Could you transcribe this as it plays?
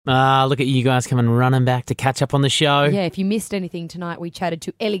Look at you guys coming running back to catch up on the show. Yeah, if you missed anything tonight, we chatted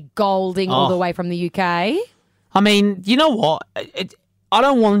to Ellie Goulding all the way from the UK. I mean, you know what? I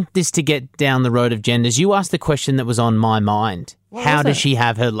don't want this to get down the road of genders. You asked the question that was on my mind. How does she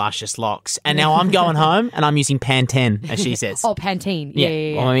have her luscious locks? And now I'm going home and I'm using Pantene, as she says. Oh, Pantene.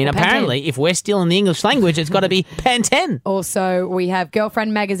 Yeah. Well, I mean, apparently, if we're still in the English language, it's got to be Pantene. Also, we have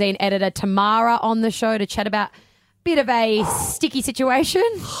Girlfriend magazine editor Tamara on the show to chat about a bit of a sticky situation.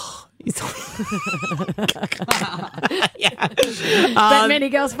 That many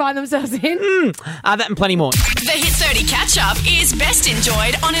girls find themselves in. That and plenty more. The Hit 30 catch-up is best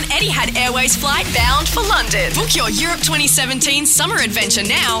enjoyed on an Etihad Airways flight bound for London. Book your Europe 2017 summer adventure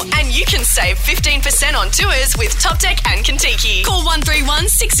now and you can save 15% on tours with TopDeck and Kentucky. Call 131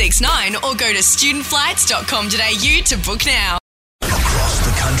 669 or go to studentflights.com.au to book now. Across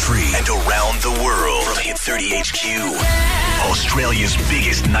the country and around the world, from Hit 30 HQ, Australia's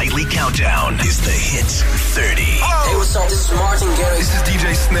biggest nightly countdown is the Hit 30. Hey, what's up? This is Martin Garrix. This is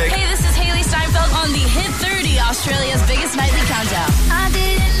DJ Snake. Hey, this is Hailey Steinfeld on the Hit 30, Australia's biggest nightly countdown. I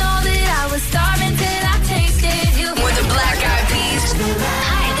didn't know that I was starving till I tasted you. With the Black Eyed Peas.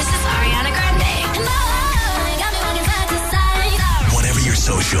 Hi, this is Ariana Grande. And I got me walking side to side. Whatever your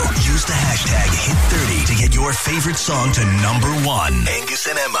social, use the hashtag Hit30 to get your favorite song to number 1. Angus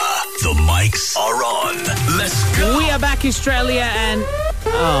and Emma, the mics are on. Let's go. We are back, Australia, and...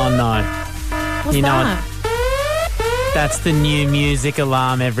 Oh, no. What's that? That's the new music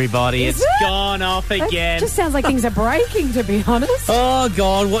alarm, everybody. Is It's it? gone off again. It just sounds like things are breaking, to be honest. Oh,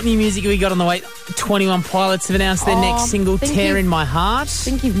 God, what new music have we got on the way? 21 Pilots have announced their next single, Tear in My Heart. I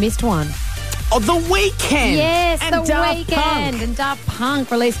think you've missed one. Oh, The Weeknd! Yes, and The Daft Weeknd. Punk. And Daft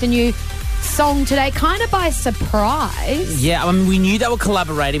Punk released a new song today, kind of by surprise. Yeah, I mean, we knew they were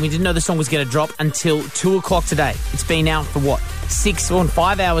collaborating. We didn't know the song was going to drop until 2 o'clock today. It's been out for,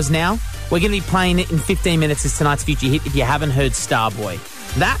 5 hours now? We're going to be playing it in 15 minutes as tonight's feature hit if you haven't heard Starboy.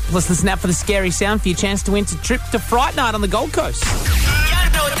 That, plus listen out for the scary sound for your chance to win a trip to Fright Night on the Gold Coast.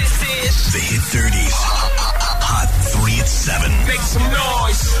 Y'all know what this is. The Hit 30's Hot 3 at 7. Make some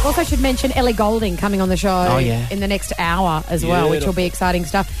noise. Also should mention Ellie Goulding coming on the show in the next hour as well, which will be exciting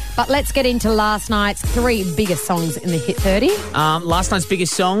stuff. But let's get into last night's 3 biggest songs in the Hit 30. Last night's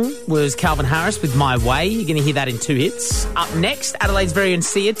biggest song was Calvin Harris with My Way. You're going to hear that in 2 hits. Up next, Adelaide's very own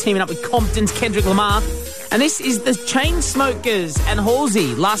Sia teaming up with Compton's Kendrick Lamar. And this is the Chainsmokers and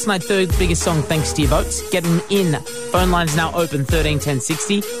Halsey. Last night's 3rd biggest song, thanks to your votes. Get them in. Phone lines now open 13 10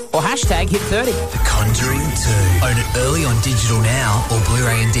 60 or hashtag Hit 30. The Conjuring 2. Own it early on digital now or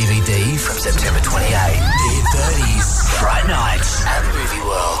Blu-ray and DVD from September 28. The Hit 30's Fright Nights at Movie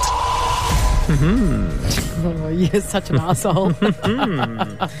World. Oh, you're such an asshole.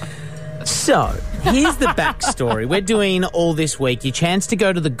 So, here's the backstory. We're doing all this week your chance to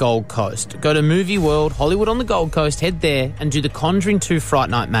go to the Gold Coast. Go to Movie World, Hollywood on the Gold Coast, head there and do the Conjuring 2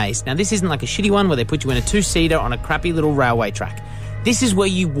 Fright Night Maze. Now, this isn't like a shitty one where they put you in a 2-seater on a crappy little railway track. This is where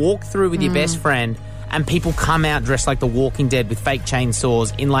you walk through with your best friend and people come out dressed like the Walking Dead with fake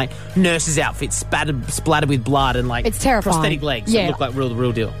chainsaws in like nurses' outfits, splattered with blood and like It's terrifying. prosthetic legs Yeah. that look like the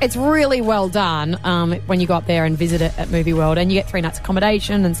real deal. It's really well done when you go up there and visit it at Movie World, and you get 3 nights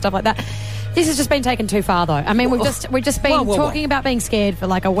accommodation and stuff like that. This has just been taken too far, though. I mean, we've just been talking about being scared for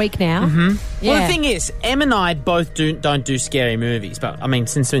like a week now. Mm-hmm. Yeah. Well, the thing is, Em and I both don't do scary movies, but I mean,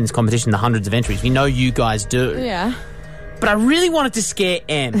 since we're in this competition, the hundreds of entries, we know you guys do. Yeah. But I really wanted to scare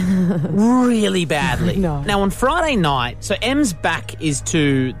Em really badly. No. Now, on Friday night, so Em's back is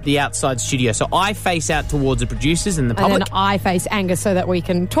to the outside studio. So I face out towards the producers and the public. And then I face Angus so that we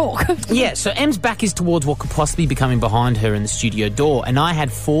can talk. Yeah, so Em's back is towards what could possibly be coming behind her in the studio door. And I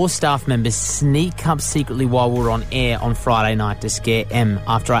had 4 staff members sneak up secretly while we were on air on Friday night to scare Em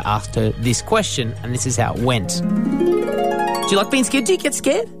after I asked her this question. And this is how it went. Do you like being scared? Do you get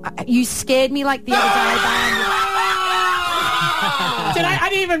scared? You scared me like the other day, I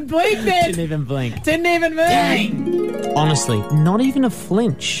didn't even blink then. Didn't even blink. Didn't even move. Dang. Honestly, not even a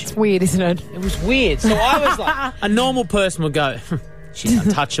flinch. It's weird, isn't it? It was weird. So I was like, a normal person would go, she's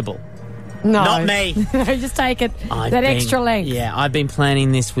untouchable. No. Not me. Just take it. Extra length. Yeah, I've been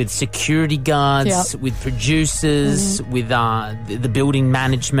planning this with security guards, with producers, with the building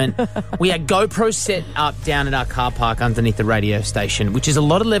management. We had GoPro set up down at our car park underneath the radio station, which is a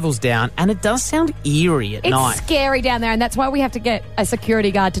lot of levels down, and it does sound eerie at night. It's scary down there, and that's why we have to get a security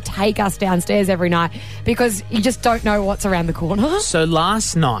guard to take us downstairs every night, because you just don't know what's around the corner. So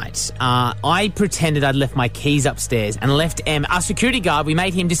last night, I pretended I'd left my keys upstairs and left Em, our security guard, we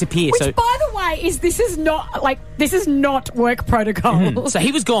made him disappear. Which, by the way, this is not work protocol. So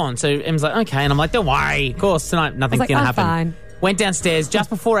he was gone. So Em's like, okay. And I'm like, don't worry. Of course, tonight nothing's going to happen. Fine. Went downstairs just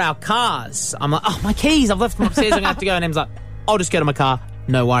before our cars. I'm like, oh, my keys, I've left them upstairs. I'm going to have to go. And Em's like, I'll just go to my car.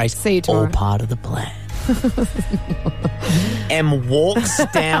 No worries. See you tomorrow. All part of the plan. Em walks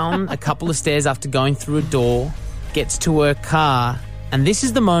down a couple of stairs after going through a door, gets to her car, and this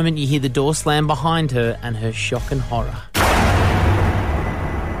is the moment you hear the door slam behind her and her shock and horror.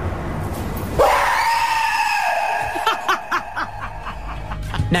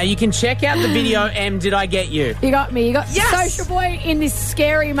 Now, you can check out the video, Em, did I get you? You got me. You got Yes! Social Boy in this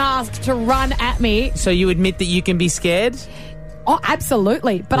scary mask to run at me. So you admit that you can be scared? Oh,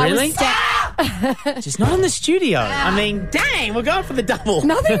 absolutely. But Really? I was Just not in the studio. I mean, dang, we're going for the double.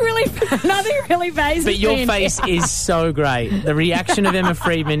 nothing really phases But your me. face is so great. The reaction of Emma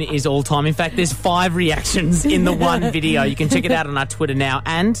Freedman is all time. In fact, there's 5 reactions in the one video. You can check it out on our Twitter now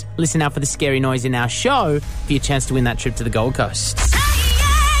and listen out for the scary noise in our show for your chance to win that trip to the Gold Coast.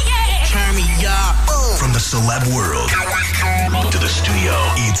 Turn me up. From the celeb world to the studio,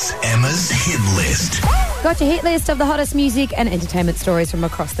 it's Emma's hit list. Got your hit list of the hottest music and entertainment stories from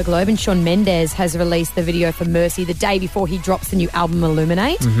across the globe. And Shawn Mendes has released the video for Mercy the day before he drops the new album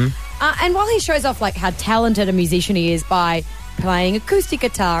Illuminate. And while he shows off like how talented a musician he is by playing acoustic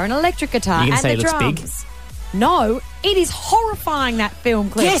guitar and electric guitar You and gonna say the he looks big? drums. No, it is horrifying, that film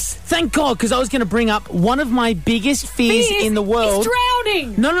clip. Yes, thank God, because I was going to bring up one of my biggest fears in the world. He's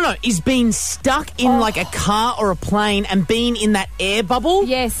drowning. No, is being stuck in like a car or a plane and being in that air bubble.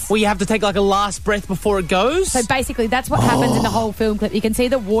 Yes. Where you have to take like a last breath before it goes. So basically, that's what happens in the whole film clip. You can see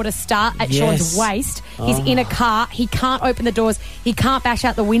the water start at Yes. Shawn's waist. He's in a car. He can't open the doors. He can't bash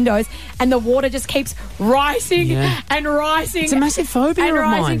out the windows. And the water just keeps rising and rising. It's a massive phobia and of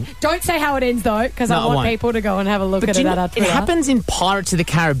rising. mine. Don't say how it ends, though, because No, I I want won't. people to go and have a look But at you it know, at our it Twitter. happens in Pirates of the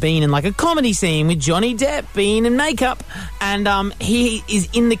Caribbean in like a comedy scene with Johnny Depp being in makeup and he is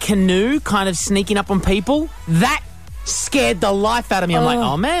in the canoe kind of sneaking up on people. That scared the life out of me. I'm like,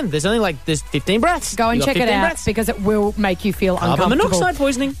 oh man, there's 15 breaths. Go and You got check it 15 out breaths. because it will make you feel Carbon uncomfortable. monoxide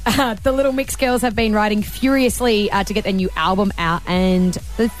poisoning. The Little Mix girls have been writing furiously to get their new album out, and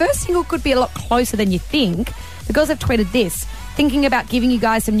the first single could be a lot closer than you think. The girls have tweeted this: thinking about giving you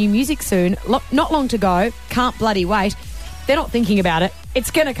guys some new music soon. Not long to go. Can't bloody wait. They're not thinking about it. It's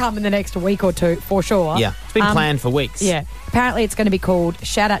going to come in the next week or two for sure. Yeah, it's been planned for weeks. Yeah. Apparently it's going to be called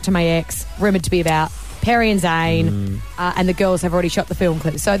Shout Out to My Ex, rumoured to be about Perry and Zane, and the girls have already shot the film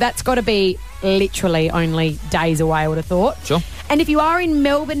clip. So that's got to be literally only days away, I would have thought. Sure. And if you are in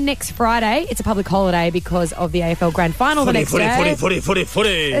Melbourne next Friday, it's a public holiday because of the AFL Grand Final the next day.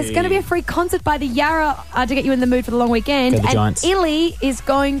 Footy. There's going to be a free concert by the Yarra to get you in the mood for the long weekend. Go the and Giants. Ellie is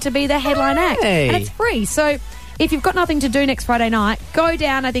going to be the headline act. Hey. And it's free. So if you've got nothing to do next Friday night, go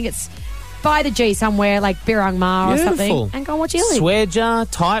down, I think it's by the G somewhere, like Birrung Ma or something, and go and watch Ellie. Swear jar,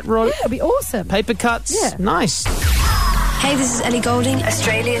 tightrope, Yeah, it'll be awesome. paper cuts. Yeah. Nice. Hey, this is Ellie Goulding,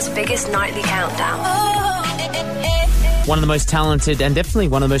 Australia's biggest nightly countdown. One of the most talented and definitely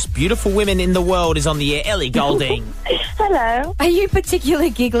one of the most beautiful women in the world is on the air, Ellie Goulding. Hello. Are you particularly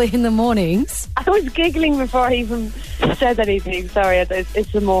giggly in the mornings? I was giggling before I even said anything. Sorry,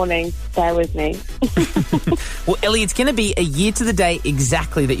 it's the morning. Bear with me. Well, Ellie, it's going to be a year to the day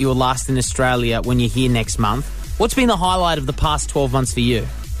exactly that you were last in Australia when you're here next month. What's been the highlight of the past 12 months for you?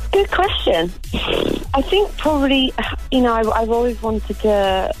 Good question. I think probably, I've always wanted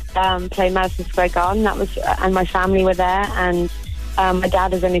to play Madison Square Garden. That was, and my family were there, and my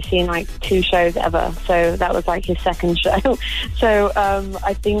dad has only seen like 2 shows ever, so that was like his second show. So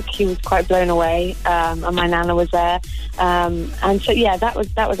I think he was quite blown away, and my nana was there, and so yeah, that was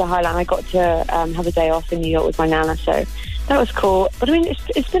a highlight. I got to have a day off in New York with my nana, so that was cool. But I mean,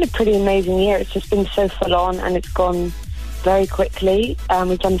 it's been a pretty amazing year. It's just been so full on, and it's gone very quickly.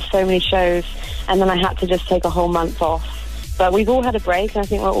 We've done so many shows, and then I had to just take a whole month off. But we've all had a break, and I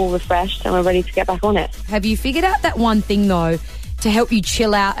think we're all refreshed, and we're ready to get back on it. Have you figured out that one thing, though, to help you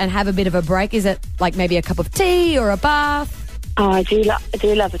chill out and have a bit of a break? Is it like maybe a cup of tea or a bath? Oh, I do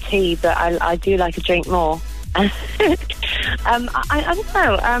love a tea, but I do like a drink more. I don't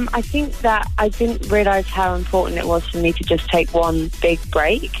know. I think that I didn't realise how important it was for me to just take one big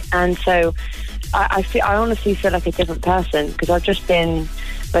break, and so I honestly feel like a different person because I've just been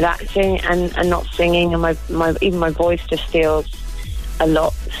relaxing and not singing, and even my voice just feels a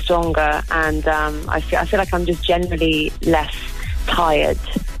lot stronger, and I feel like I'm just generally less tired.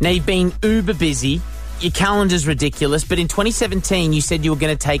 Now, you've been uber busy. Your calendar's ridiculous, but in 2017 you said you were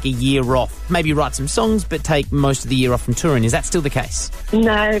going to take a year off. Maybe write some songs, but take most of the year off from touring. Is that still the case?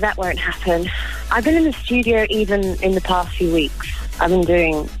 No, that won't happen. I've been in the studio even in the past few weeks. I've been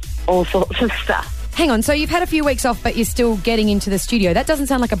doing all sorts of stuff. Hang on, so you've had a few weeks off, but you're still getting into the studio. That doesn't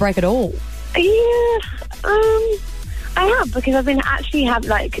sound like a break at all. Yeah, I have, because I've been actually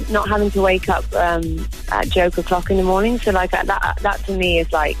not having to wake up at joke o'clock in the morning. So like that to me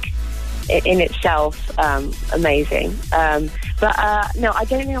is like in itself amazing. But no, I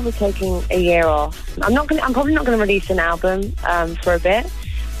don't think I'll be taking a year off. I'm probably not going to release an album for a bit,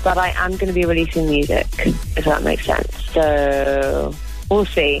 but I am going to be releasing music, if that makes sense. So we'll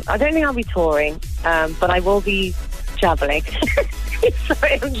see. I don't think I'll be touring, but I will be travelling.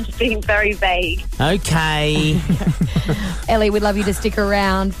 Sorry, I'm just being very vague. Okay. Ellie, we'd love you to stick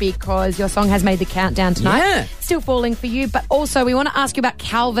around because your song has made the countdown tonight. Yeah. Still falling for you, but also we want to ask you about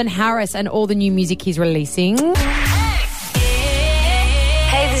Calvin Harris and all the new music he's releasing. Hey,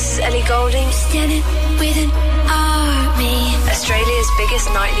 this is Ellie Goulding. Standing with an army. Australia's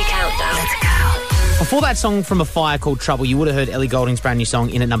biggest nightly countdown. Let's go. Before that song From a Fire called Trouble, you would have heard Ellie Goulding's brand new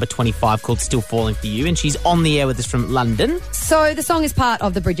song in at number 25 called Still Falling for You, and she's on the air with us from London. So the song is part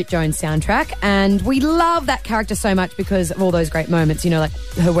of the Bridget Jones soundtrack, and we love that character so much because of all those great moments, you know, like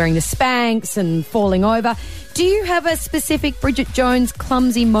her wearing the Spanx and falling over. Do you have a specific Bridget Jones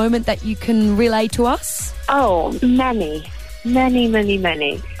clumsy moment that you can relay to us? Oh, many.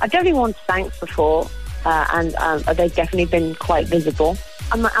 I've definitely worn Spanx before, and they've definitely been quite visible.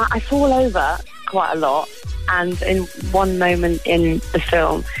 I fall over quite a lot, and in one moment in the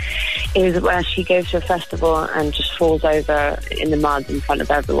film is where she goes to a festival and just falls over in the mud in front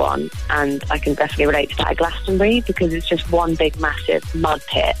of everyone, and I can definitely relate to that at Glastonbury because it's just one big massive mud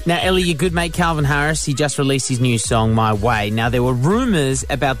pit. Now, Ellie, your good mate Calvin Harris, he just released his new song My Way. Now, there were rumours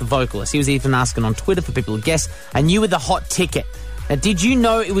about the vocalist. He was even asking on Twitter for people to guess, and you were the hot ticket. Now, did you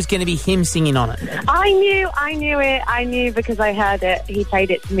know it was going to be him singing on it? I knew it. I knew because I heard it. He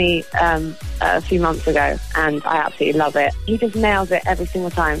played it to me a few months ago, and I absolutely love it. He just nails it every single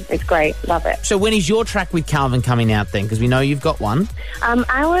time. It's great. Love it. So when is your track with Calvin coming out then? Because we know you've got one.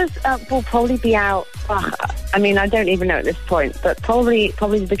 Ours will probably be out, I mean, I don't even know at this point, but probably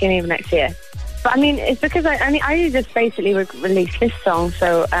the beginning of next year. But I mean, it's because I just basically released this song,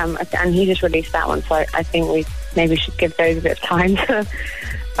 so and he just released that one, so I think we maybe should give those a bit of time to,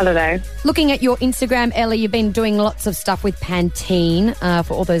 I don't know. Looking at your Instagram, Ellie, you've been doing lots of stuff with Pantene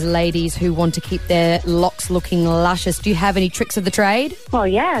for all those ladies who want to keep their locks looking luscious. Do you have any tricks of the trade? Well,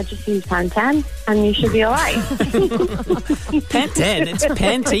 yeah, just use Pantene and you should be all right. Pantene? It's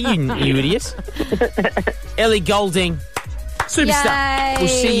Pantene, you idiot. Ellie Goulding. Superstar. Yay. We'll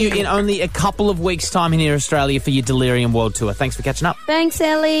see you in only a couple of weeks' time here in Australia for your Delirium World Tour. Thanks for catching up. Thanks,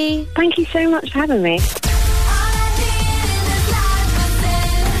 Ellie. Thank you so much for having me.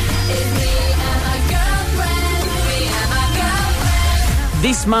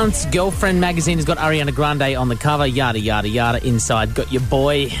 This month's Girlfriend magazine has got Ariana Grande on the cover, yada, yada, yada. Inside, got your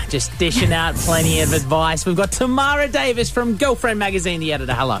boy just dishing out plenty of advice. We've got Tamara Davis from Girlfriend magazine, the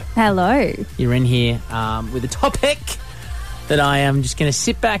editor. Hello. Hello. You're in here with a topic that I am just going to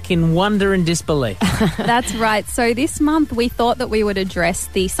sit back in wonder and disbelief. That's right. So this month we thought that we would address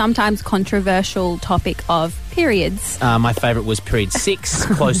the sometimes controversial topic of periods. My favourite was period 6,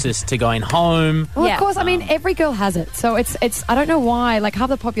 closest to going home. Well, Yeah. of course, I mean, every girl has it. So it's I don't know why, like half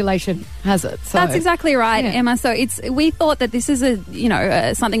the population has it. So. That's exactly right, Yeah. Emma. So we thought that this is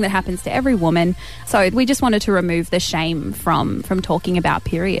something that happens to every woman. So we just wanted to remove the shame from talking about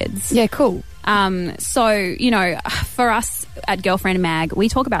periods. Yeah, cool. For us at Girlfriend Mag, we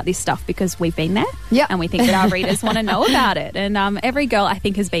talk about this stuff because we've been there. Yeah. And we think that our readers want to know about it. And every girl, I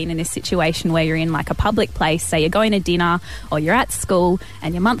think, has been in this situation where you're in like a public place, say you're going to dinner or you're at school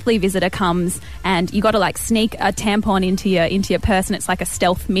and your monthly visitor comes and you got to like sneak a tampon into your purse and it's like a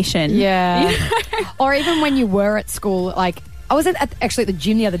stealth mission. Yeah. You know? Or even when you were at school, like I was actually at the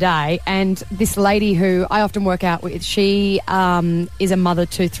gym the other day, and this lady who I often work out with, she is a mother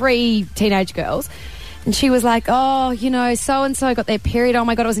to 3 teenage girls. And she was like, oh, so-and-so got their period. Oh,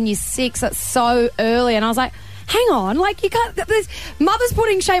 my God, it was in year 6. That's so early. And I was like, hang on, like you can't, there's mothers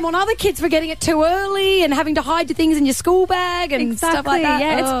putting shame on other kids for getting it too early and having to hide the things in your school bag and stuff like that.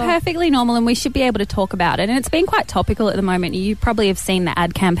 Yeah, it's perfectly normal and we should be able to talk about it. And it's been quite topical at the moment. You probably have seen the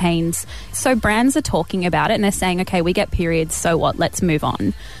ad campaigns. So brands are talking about it and they're saying, okay, we get periods, so what? Let's move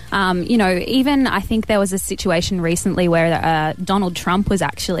on. Even I think there was a situation recently where Donald Trump was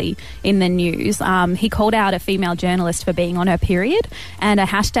actually in the news. He called out a female journalist for being on her period and a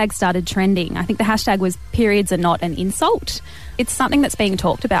hashtag started trending. I think the hashtag was periods are not an insult. It's something that's being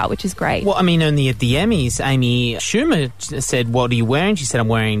talked about, which is great. Well, I mean, only at the Emmys, Amy Schumer said, what are you wearing? She said, I'm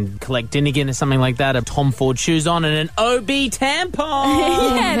wearing Collect Dinnigan or something like that, a Tom Ford shoes on and an OB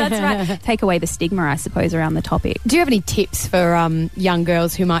tampon. Yeah, that's right. Take away the stigma, I suppose, around the topic. Do you have any tips for young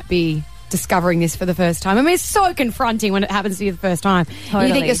girls who might be discovering this for the first time. I mean, it's so confronting when it happens to you the first time. Totally.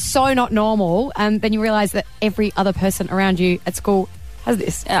 You think you're so not normal, and then you realise that every other person around you at school has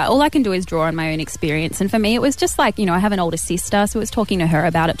this. All I can do is draw on my own experience. And for me, it was just like, I have an older sister, so it was talking to her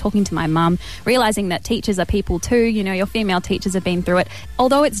about it, talking to my mum, realising that teachers are people too. Your female teachers have been through it.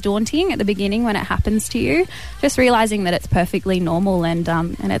 Although it's daunting at the beginning when it happens to you, just realising that it's perfectly normal and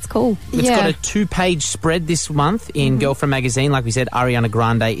it's cool. It's got a 2-page spread this month in Girlfriend Magazine. Like we said, Ariana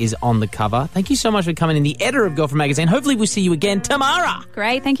Grande is on the cover. Thank you so much for coming in, the editor of Girlfriend Magazine. Hopefully we'll see you again tomorrow.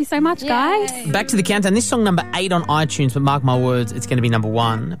 Great. Thank you so much, guys. Back to the countdown. This song number 8 on iTunes, but mark my words, it's going to be number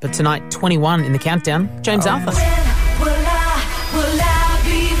 1. But tonight, 21 in the countdown, James Arthur.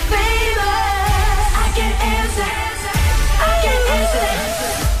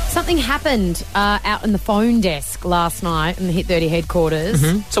 Something happened out in the phone desk last night in the Hit 30 headquarters.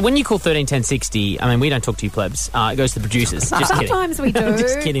 So when you call 131060, I mean, we don't talk to you plebs. It goes to the producers. Just kidding. Sometimes we do.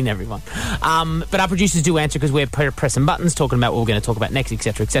 Just kidding, everyone. But our producers do answer because we're pressing buttons, talking about what we're going to talk about next,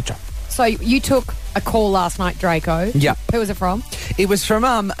 etc., etc. So you took a call last night, Draco. Yeah. Who was it from? It was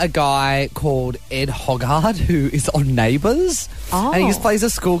from a guy called Ed Hoggard, who is on Neighbours. Oh. And he just plays a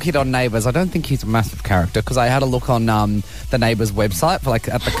school kid on Neighbours. I don't think he's a massive character because I had a look on the Neighbours website for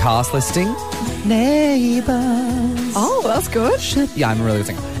at the cast listing. Neighbours. Oh, that's good. Yeah, I'm a really good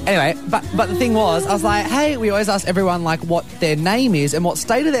singer. Anyway, but the thing was, I was like, hey, we always ask everyone what their name is and what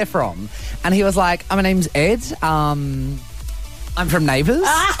state are they from. And he was like, my name's Ed. I'm from Neighbours.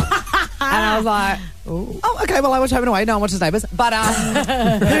 And I was like, oh, okay, well, I watch Home and Away. No one watches Neighbours. But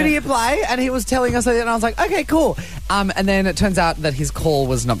who do you play? And he was telling us that, and I was like, okay, cool. And then it turns out that his call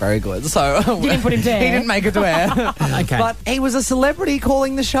was not very good. So you didn't put him to air. He didn't make it to air. Okay. But he was a celebrity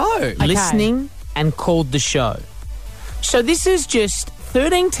calling the show. Okay. Listening and called the show. So this is just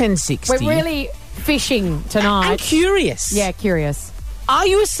 131060. We're really fishing tonight. I'm curious. Yeah, curious. Are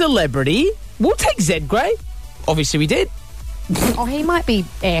you a celebrity? We'll take Zed Grey. Obviously we did. Oh, he might be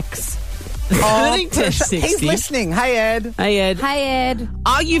X. 131060. He's listening. Hey, Ed. Hey, Ed. Hey, Ed.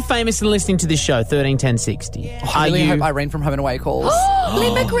 Are you famous and listening to this show, 131060? I really hope Irene from Home and Away calls.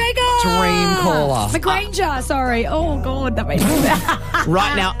 Lynn McGregor. Dream caller. McGranger, sorry. Oh, God, that made me bad.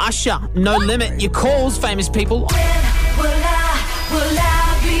 Right now, Usher, No Limit. Your calls, famous people. Will I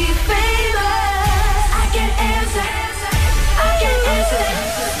be famous? I can answer.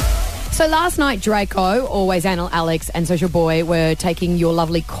 So last night, Draco, Always Anal, Alex, and Social Boy were taking your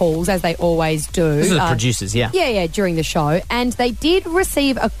lovely calls, as they always do. This is the producers, yeah. Yeah, during the show. And they did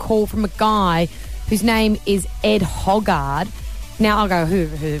receive a call from a guy whose name is Ed Hoggard. Now, I'll go,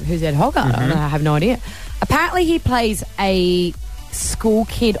 who's Ed Hoggard? I have no idea. Apparently, he plays a school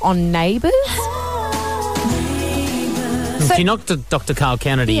kid on Neighbours. If you're not Dr. Carl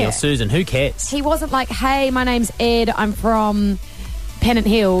Kennedy or Susan, who cares? He wasn't like, hey, my name's Ed, I'm from Pennant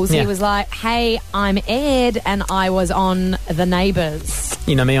Hills. Yeah. He was like, hey, I'm Ed, and I was on The Neighbours.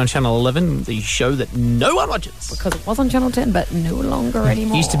 You know me on Channel 11, the show that no one watches. Because it was on Channel 10, but no longer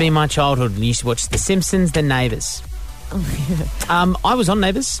anymore. Used to be my childhood. We used to watch The Simpsons, The Neighbours. I was on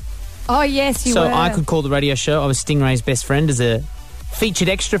Neighbours. Oh, yes, you were. So I could call the radio show. I was Stingray's best friend as a featured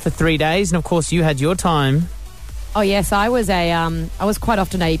extra for 3 days. And, of course, you had your time. Oh, yes, I was I was quite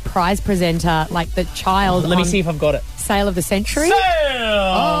often a prize presenter, like the child Let me see if I've got it. Sale of the Century.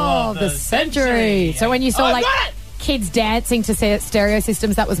 Sale of the Century. So when you saw, like, kids dancing to stereo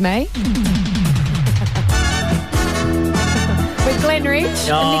systems, that was me. With Glenn Rich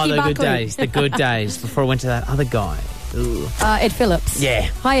and Nicky Buckley. Good days. The good days before I went to that other guy. Ed Phillips. Yeah.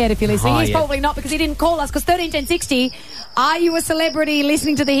 Hi, Ed, if you're listening. Hi, He's Ed. probably not because he didn't call us, because 131060, are you a celebrity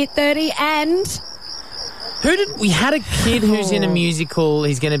listening to the Hit 30? And We had a kid who's in a musical.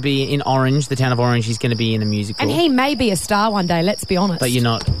 He's going to be in Orange, the town of Orange. He's going to be in a musical. And he may be a star one day, let's be honest. But you're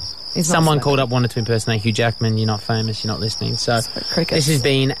not. He's not Someone a called up, wanted to impersonate Hugh Jackman. You're not famous. You're not listening. So cricket. This has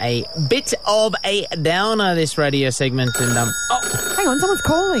been a bit of a downer, this radio segment. And Hang on, someone's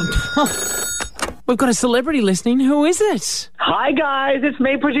calling. we've got a celebrity listening. Who is it? Hi guys, it's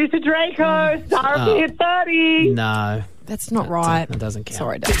me, producer Draco, star of the Hit 30. No. That's not right. That doesn't count.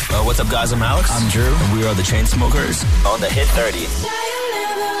 Sorry, Dave. What's up, guys? I'm Alex. I'm Drew. And we are the Chainsmokers on the Hit 30.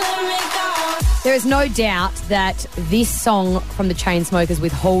 There is no doubt that this song from the Chainsmokers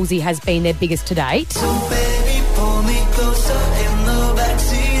with Halsey has been their biggest to date. So baby, pull me closer in the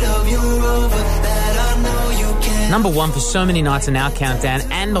backseat of your Rover that I know you can. Number 1 for so many nights in our countdown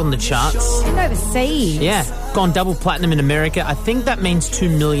and on the charts. And overseas. Yeah. Gone double platinum in America. I think that means 2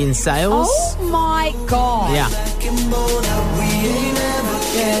 million sales. Oh my God. Yeah.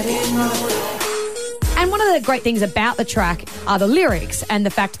 And And one of the great things about the track are the lyrics and the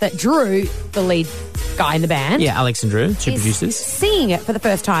fact that Drew, the lead guy in the band... Yeah, Alex and Drew, two is producers. singing it for the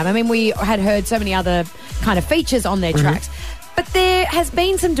first time. I mean, we had heard so many other kind of features on their tracks. But there has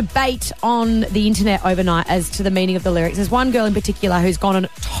been some debate on the internet overnight as to the meaning of the lyrics. There's one girl in particular who's gone on a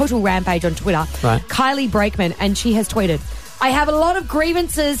total rampage on Twitter, Kylie Brakeman, and she has tweeted, I have a lot of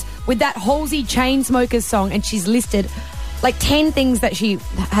grievances with that Halsey Chainsmokers song, and she's listed like 10 things that she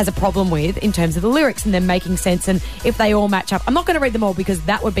has a problem with in terms of the lyrics and them making sense and if they all match up. I'm not going to read them all because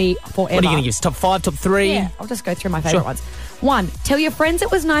that would be forever. What are you going to give us? Top 5, top 3? Yeah, I'll just go through my favourite ones. 1, tell your friends it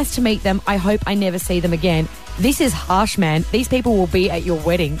was nice to meet them. I hope I never see them again. This is harsh, man. These people will be at your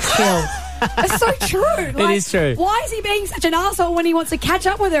wedding. Chill. It's so true. Like, it is true. Why is he being such an asshole when he wants to catch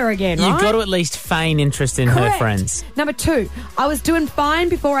up with her again, You've got to at least feign interest in her friends. Number 2, I was doing fine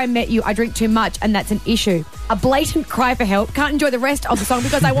before I met you. I drink too much, and that's an issue. A blatant cry for help. Can't enjoy the rest of the song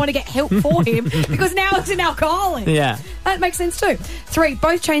because I want to get help for him because now he's an alcoholic. Yeah. That makes sense too. 3,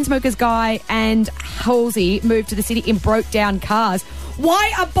 both Chainsmokers Guy and Halsey moved to the city in broke down cars.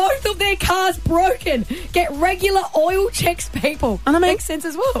 Why are both of their cars broken? Get regular oil checks, people. And makes sense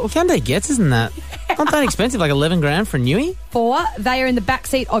as well. Hyundai Getz, isn't that? Not that expensive, like 11 grand for a newie. 4, they are in the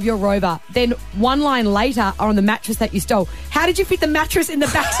backseat of your Rover. Then one line later are on the mattress that you stole. How did you fit the mattress in the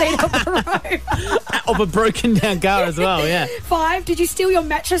backseat of the Rover? Of a broken down car as well, yeah. 5, did you steal your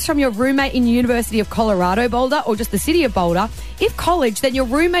mattress from your roommate in University of Colorado Boulder or just the city of Boulder? If college, then your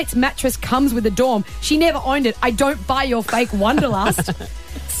roommate's mattress comes with a dorm. She never owned it. I don't buy your fake Wonderlust.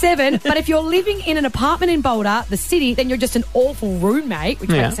 7, but if you're living in an apartment in Boulder, the city, then you're just an awful roommate, which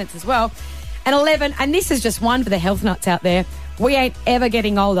makes sense as well. And 11, and this is just one for the health nuts out there, we ain't ever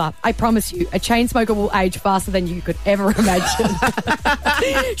getting older. I promise you, a chain smoker will age faster than you could ever imagine.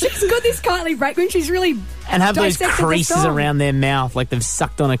 She's good, this Kylie Brakeman. She's really and have those dissected the creases song. around their mouth like they've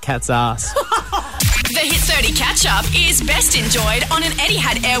sucked on a cat's ass. The Hit 30 catch-up is best enjoyed on an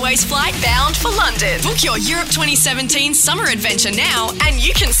Etihad Airways flight bound for London. Book your Europe 2017 summer adventure now and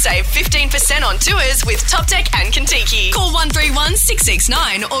you can save 15% on tours with Top Deck and Kentucky. Call 131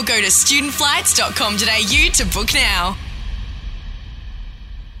 669 or go to studentflights.com.au to book now.